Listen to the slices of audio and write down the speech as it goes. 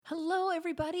Hello,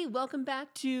 everybody. Welcome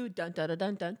back to Dun Dun Dun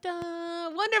Dun Dun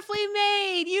Dun. Wonderfully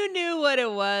Made. You knew what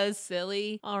it was,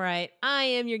 silly. All right. I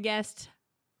am your guest.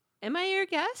 Am I your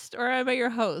guest or am I your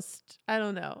host? I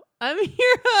don't know. I'm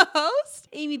your host,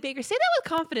 Amy Baker. Say that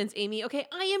with confidence, Amy. Okay,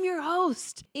 I am your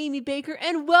host, Amy Baker,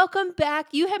 and welcome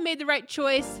back. You have made the right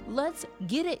choice. Let's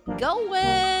get it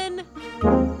going.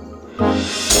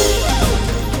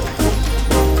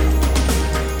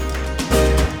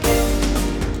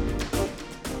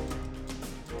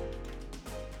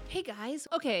 Hey guys.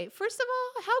 Okay, first of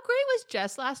all, how great was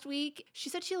Jess last week? She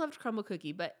said she loved crumble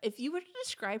cookie, but if you were to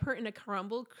describe her in a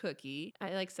crumble cookie,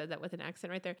 I said that with an accent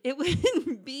right there, it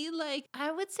would be like,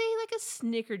 I would say like a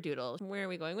snickerdoodle. Where are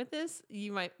we going with this?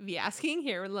 You might be asking.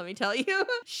 Here, let me tell you.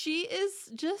 She is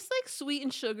just like sweet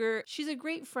and sugar. She's a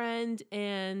great friend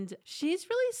and she's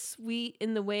really sweet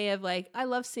in the way of like, I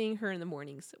love seeing her in the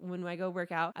mornings when I go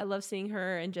work out. I love seeing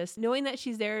her and just knowing that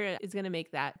she's there is going to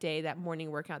make that day, that morning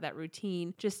workout, that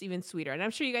routine just even sweeter. And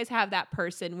I'm sure you guys have that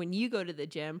person when you go to the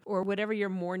gym or whatever your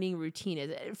morning routine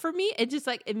is. For me, it just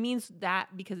like, it means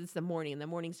that because it's the morning and the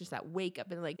morning's just that wake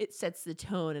up and like it sets the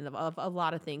tone and of a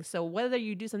lot of things. So whether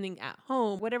you do something at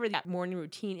home, whatever that morning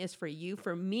routine is for you,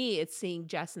 for me, it's seeing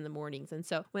Jess in the mornings. And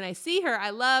so when I see her, I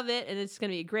love it. And it's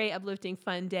going to be a great, uplifting,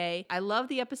 fun day. I love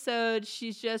the episode.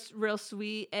 She's just real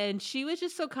sweet. And she was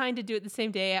just so kind to do it the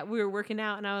same day. We were working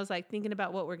out and I was like thinking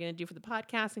about what we're going to do for the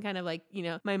podcast and kind of like, you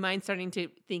know, my mind starting to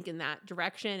think in that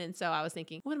direction. And so I was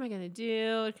thinking, what am I going to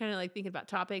do? Kind of like thinking about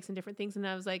topics and different things. And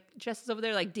I was like, Jess is over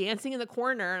there like dancing in the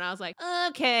corner. And I was like,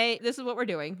 okay, this is what we're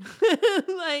doing.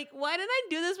 Like, why didn't I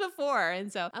do this before?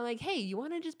 And so I'm like, hey, you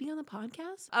want to just be on the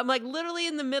podcast? I'm like literally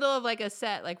in the middle of like a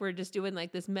set, like we're just doing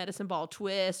like this medicine ball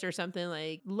twist or something,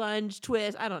 like lunge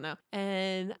twist. I don't know.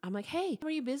 And I'm like, hey, are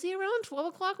you busy around 12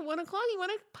 o'clock, 1 o'clock? You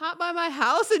want to pop by my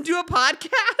house and do a podcast?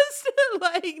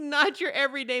 Like not your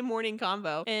everyday morning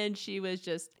combo. And she was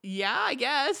just, yeah, I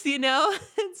guess, you know?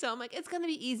 And so I'm like, it's going to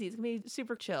be easy. It's going to be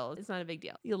super chill. It's not a big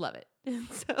deal. You'll love it. And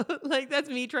so like, that's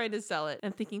me trying to sell it.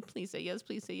 I'm thinking, please say yes,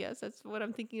 please say yes. That's what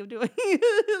I'm thinking of doing.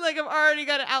 Like I've already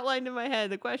got it outlined in my head,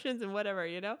 the questions and whatever,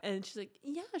 you know? And she's like,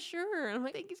 yeah, sure. And I'm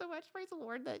like, thank you so much. Praise the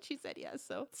Lord that she said yes.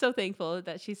 So thankful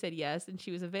that she said yes and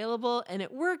she was available and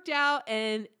it worked out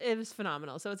and it was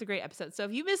phenomenal. So it's a great episode. So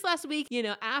if you missed last week, you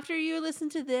know, after you listen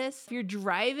to this, if you're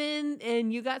driving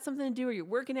and you got something to do or you're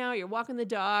working out, you're walking the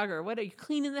dog or you're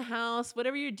cleaning the house,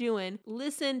 whatever you're doing,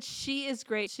 listen, she is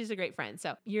great. She's a great friend.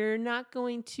 So you're not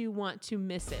going to want to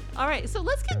miss it. All right, so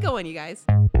let's get going, you guys.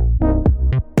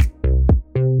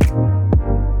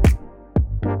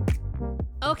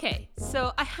 Okay,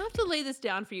 so I have to lay this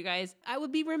down for you guys. I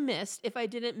would be remiss if I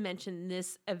didn't mention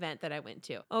this event that I went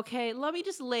to. Okay, let me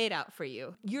just lay it out for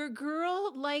you. Your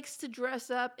girl likes to dress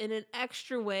up in an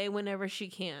extra way whenever she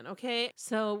can, okay?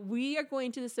 So we are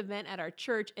going to this event at our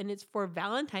church and it's for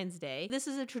Valentine's Day. This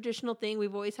is a traditional thing.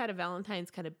 We've always had a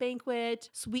Valentine's kind of banquet,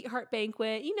 sweetheart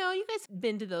banquet. You know, you guys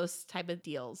been to those type of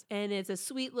deals. And it's a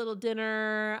sweet little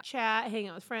dinner, chat, hang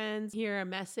out with friends, hear a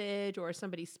message or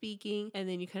somebody speaking, and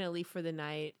then you kind of leave for the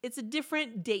night. It's a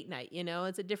different date night, you know,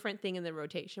 it's a different thing in the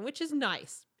rotation, which is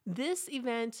nice. This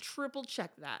event triple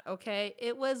checked that, okay?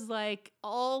 It was like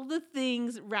all the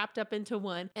things wrapped up into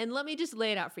one. And let me just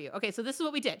lay it out for you. Okay, so this is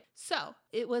what we did. So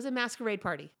it was a masquerade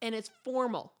party and it's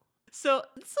formal. So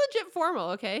it's legit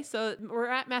formal, okay? So we're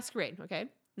at masquerade, okay?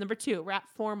 Number 2, we're at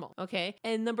formal, okay?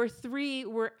 And number 3,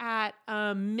 we're at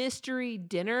mystery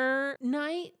dinner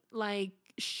night, like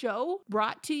show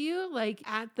brought to you like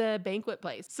at the banquet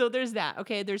place. So there's that.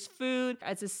 Okay. There's food.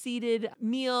 It's a seated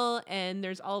meal and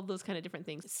there's all of those kind of different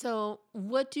things. So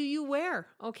what do you wear?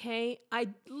 Okay. I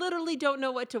literally don't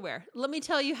know what to wear. Let me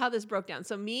tell you how this broke down.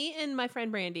 So me and my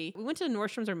friend Brandy, we went to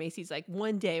Nordstrom's or Macy's like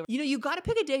one day. You know, you got to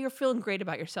pick a day you're feeling great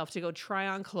about yourself to go try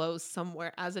on clothes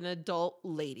somewhere as an adult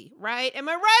lady, right? Am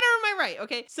I right or am I right?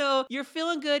 Okay. So you're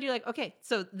feeling good. You're like, okay,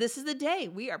 so this is the day.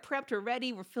 We are prepped. We're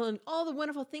ready. We're feeling all the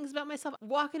wonderful things about myself.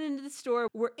 Walking into the store,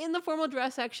 we're in the formal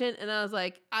dress section, and I was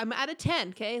like, I'm at a 10,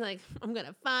 okay? Like, I'm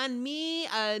gonna find me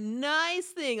a nice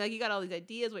thing. Like, you got all these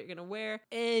ideas, what you're gonna wear,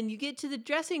 and you get to the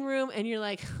dressing room, and you're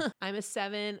like, I'm a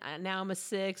 7, now I'm a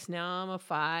 6, now I'm a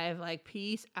 5, like,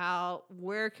 peace out.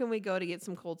 Where can we go to get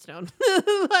some Cold Stone?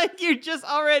 Like, you're just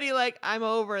already like, I'm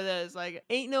over this. Like,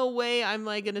 ain't no way I'm,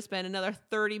 like, gonna spend another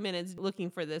 30 minutes looking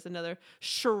for this, another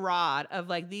charade of,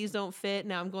 like, these don't fit,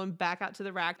 now I'm going back out to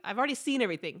the rack. I've already seen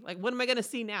everything. Like, what am I gonna to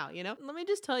see now, you know? Let me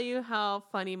just tell you how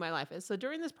funny my life is. So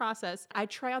during this process, I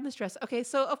try on this dress. Okay,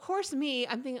 so of course I'm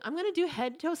thinking I'm going to do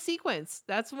head to toe sequins.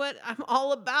 That's what I'm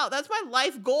all about. That's my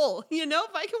life goal. You know,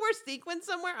 if I can wear sequins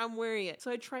somewhere, I'm wearing it.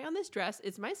 So I try on this dress.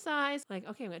 It's my size. Like,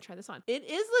 okay, I'm going to try this on. It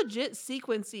is legit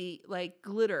sequency, like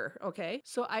glitter. Okay.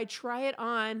 So I try it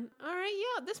on. All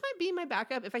right. Yeah, this might be my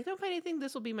backup. If I don't find anything,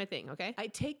 this will be my thing. Okay. I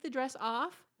take the dress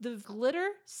off. The glitter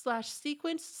 /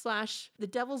 sequence / the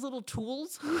devil's little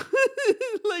tools,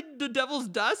 like the devil's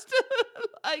dust,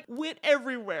 like went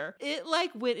everywhere. It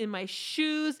like went in my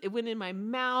shoes. It went in my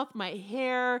mouth, my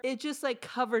hair. It just like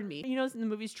covered me. You know, in the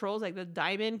movies Trolls, like the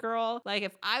diamond girl, like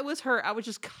if I was her, I was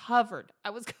just covered. I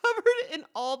was covered in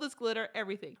all this glitter,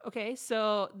 everything. Okay.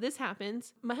 So this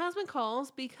happens. My husband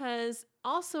calls because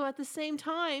also at the same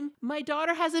time, my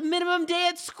daughter has a minimum day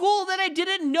at school that I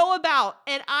didn't know about.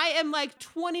 And I am like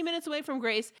 20 minutes away from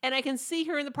Grace and I can see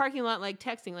her in the parking lot, like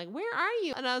texting, like, where are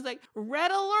you? And I was like,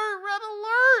 red alert, red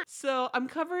alert. So I'm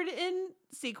covered in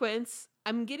sequins.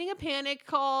 I'm getting a panic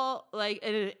call, like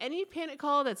any panic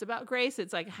call that's about Grace,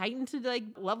 it's like heightened to like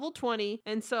level 20.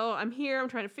 And so I'm here, I'm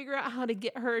trying to figure out how to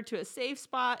get her to a safe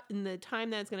spot in the time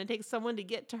that it's going to take someone to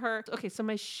get to her. Okay, so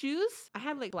my shoes, I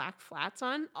have like black flats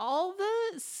on. All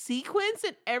the sequins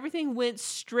and everything went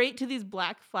straight to these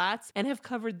black flats and have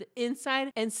covered the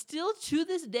inside. And still to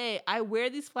this day, I wear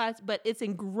these flats, but it's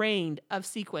ingrained of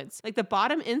sequins. Like the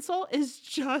bottom insole is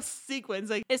just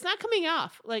sequins. Like it's not coming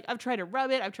off. Like I've tried to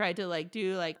rub it. I've tried to like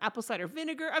do like apple cider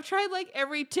vinegar. I've tried like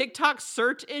every TikTok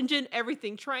search engine,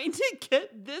 everything, trying to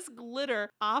get this glitter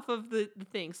off of the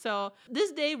thing. So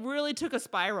this day really took a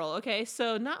spiral. Okay.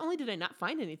 So not only did I not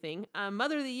find anything,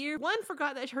 Mother of the Year, one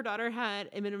forgot that her daughter had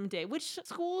a minimum day, which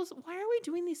schools, why are we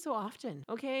doing these so often?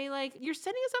 Okay. Like you're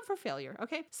setting us up for failure.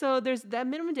 Okay. So there's that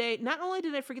minimum day. Not only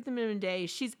did I forget the minimum day,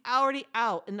 she's already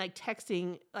out and like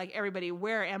texting like everybody,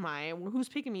 where am I? Who's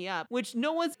picking me up? Which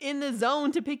no one's in the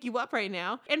zone to pick you up right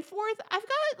now. And fourth, I've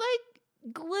got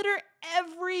like glitter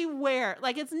everywhere.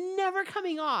 Like it's never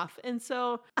coming off. And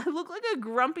so I look like a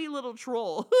grumpy little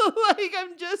troll. Like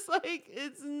I'm just like,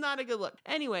 it's not a good look.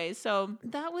 Anyway, so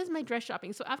that was my dress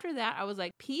shopping. So after that, I was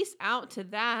like, peace out to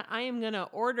that. I am going to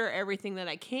order everything that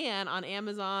I can on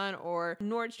Amazon or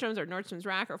Nordstrom's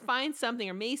Rack or find something,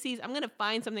 or Macy's. I'm going to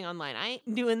find something online. I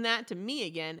ain't doing that to me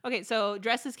again. Okay. So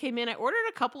dresses came in. I ordered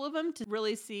a couple of them to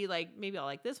really see like, maybe I'll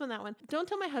like this one, that one. Don't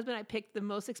tell my husband I picked the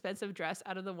most expensive dress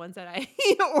out of the ones that I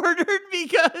ordered,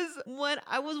 because when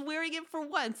I was wearing it for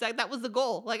once, like that was the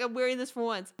goal. Like I'm wearing this for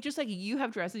once. Just like you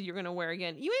have dresses you're going to wear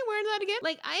again. You ain't wearing that again.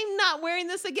 Like I'm not wearing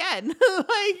this again.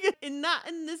 Like not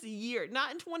in this year,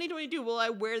 not in 2022 will I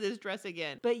wear this dress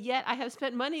again. But yet I have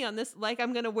spent money on this. Like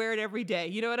I'm going to wear it every day.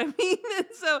 You know what I mean? And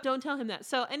so don't tell him that.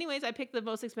 So anyways, I picked the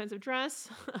most expensive dress.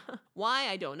 Why?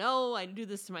 I don't know. I do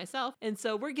this to myself. And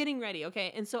so we're getting ready.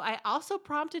 Okay. And so I also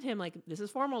prompted him like, this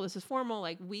is formal,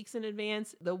 like weeks in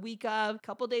advance, the week of,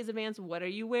 couple days advance. What are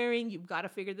you wearing? You've got to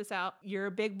figure this out. You're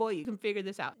a big boy. You can figure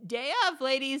this out. Day of,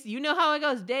 ladies, you know how it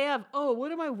goes. Day of, oh,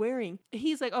 what am I wearing?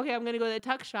 He's like, okay, I'm going to go to the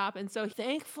tux shop. And so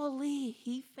thankfully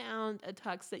he found a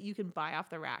tux that you can buy off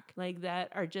the rack, like that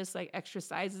are just like extra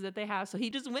sizes that they have. So he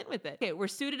just went with it. Okay, we're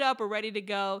suited up. We're ready to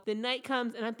go. The night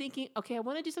comes and I'm thinking, okay, I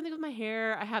want to do something with my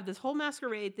hair. I have this whole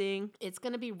masquerade thing. It's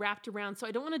going to be wrapped around. So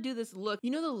I don't want to do this look.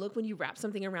 You know the look when you wrap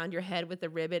something around your head with a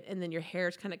ribbon and then your hair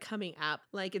is kind of coming up,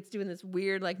 like it's doing this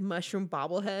weird like mushroom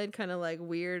bobblehead kind of like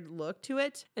weird look to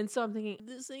it. And so I'm thinking,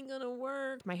 this ain't gonna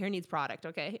work. My hair needs product,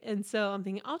 okay? And so I'm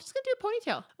thinking, I'm just gonna do a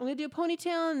ponytail. I'm gonna do a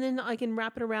ponytail and then I can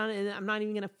wrap it around and I'm not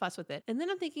even gonna fuss with it. And then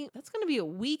I'm thinking, that's gonna be a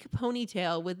weak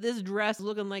ponytail with this dress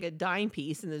looking like a dime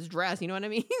piece in this dress, you know what I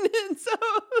mean? And so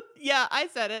yeah, I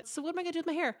said it. So what am I gonna do with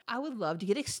my hair? I would love to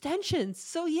get extensions.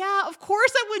 So yeah, of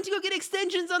course I went to go get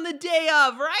extensions on the day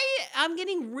of, right? I'm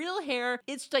getting real hair.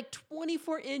 It's like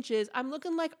 24 inches. I'm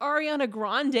looking like Ariana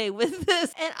Grande with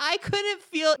this. And I couldn't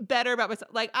feel better about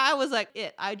myself. Like I was like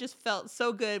it. I just felt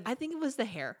so good. I think it was the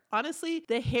hair. Honestly,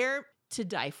 the hair to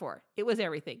die for. It was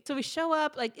everything. So we show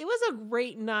up, like it was a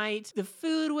great night. The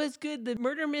food was good. The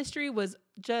murder mystery was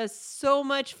just so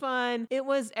much fun. It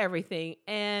was everything.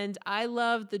 And I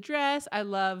loved the dress. I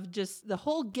loved just the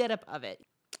whole getup of it.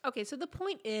 Okay, so the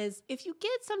point is, if you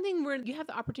get something where you have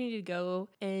the opportunity to go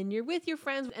and you're with your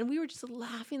friends, and we were just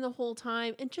laughing the whole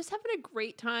time and just having a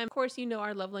great time. Of course, you know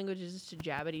our love language is just to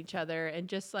jab at each other and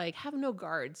just like have no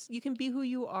guards. You can be who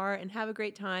you are and have a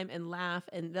great time and laugh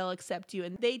and they'll accept you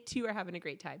and they too are having a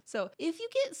great time. So if you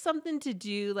get something to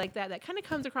do like that kind of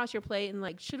comes across your plate and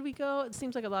like, should we go? It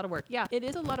seems like a lot of work. Yeah, it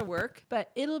is a lot of work, but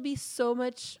it'll be so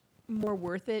much more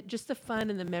worth it. Just the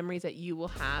fun and the memories that you will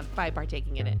have by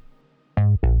partaking in it.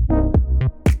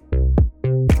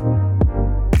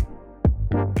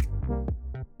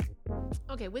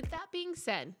 Okay, with that being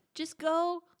said, just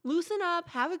go loosen up,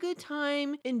 have a good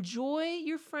time, enjoy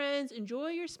your friends, enjoy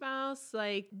your spouse,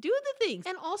 like do the things.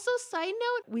 And also, side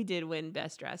note, we did win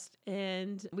Best Dressed,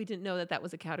 and we didn't know that that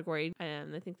was a category.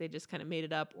 And I think they just kind of made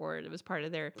it up, or it was part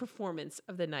of their performance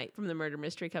of the night from the Murder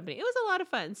Mystery Company. It was a lot of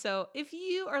fun. So if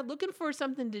you are looking for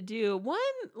something to do, one,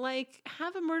 like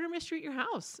have a murder mystery at your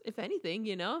house, if anything,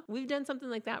 you know, we've done something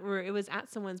like that where it was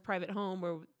at someone's private home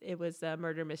where it was a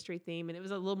murder mystery theme, and it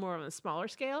was a little more on a smaller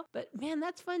scale. But man,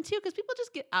 that's fun too, because people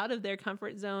just get out of their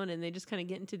comfort zone and they just kind of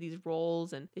get into these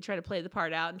roles and they try to play the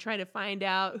part out and try to find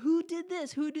out who did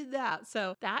this, who did that.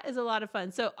 So that is a lot of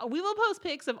fun. So we will post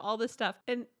pics of all this stuff.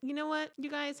 And you know what? You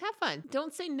guys have fun.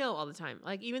 Don't say no all the time.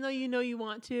 Like, even though you know you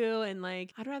want to, and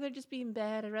like, I'd rather just be in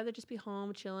bed. I'd rather just be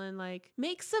home chilling. Like,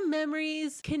 make some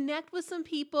memories, connect with some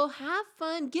people, have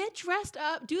fun, get dressed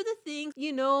up, do the things,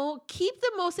 you know, keep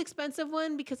the most expensive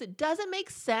one because it doesn't make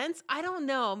sense. I don't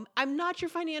know. I'm not your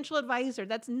financial advisor.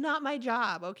 That's not my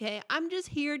job, okay? I'm just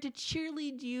here to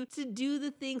cheerlead you to do the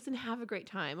things and have a great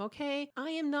time, okay? I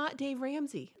am not Dave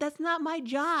Ramsey. That's not my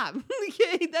job,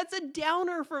 okay? That's a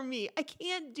downer for me. I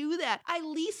can't do that. I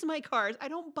lease my cars. I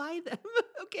don't buy them,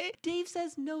 okay? Dave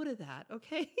says no to that,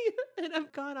 okay? And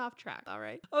I've gone off track, all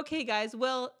right? Okay, guys.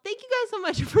 Well, thank you guys so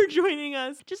much for joining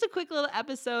us. Just a quick little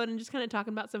episode and just kind of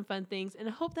talking about some fun things. And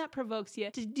I hope that provokes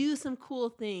you to do some cool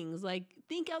things. Like,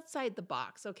 think outside the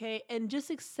box, okay? And just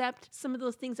accept some of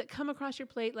those things that come across your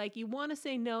plate. Like, you want to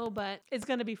say no, but it's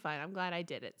going to be fine. I'm glad I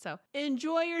did it. So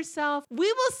enjoy yourself.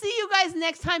 We will see you guys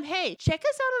next time. Hey, check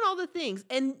us out on all the things.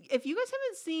 And if you guys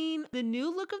haven't seen the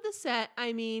new look of the set,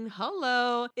 I mean,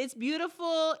 hello. It's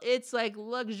beautiful. It's like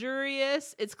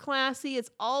luxurious. It's classy.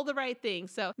 It's all the right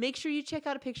things. So make sure you check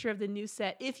out a picture of the new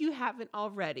set if you haven't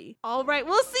already. All right.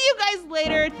 We'll see you guys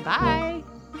later. Bye.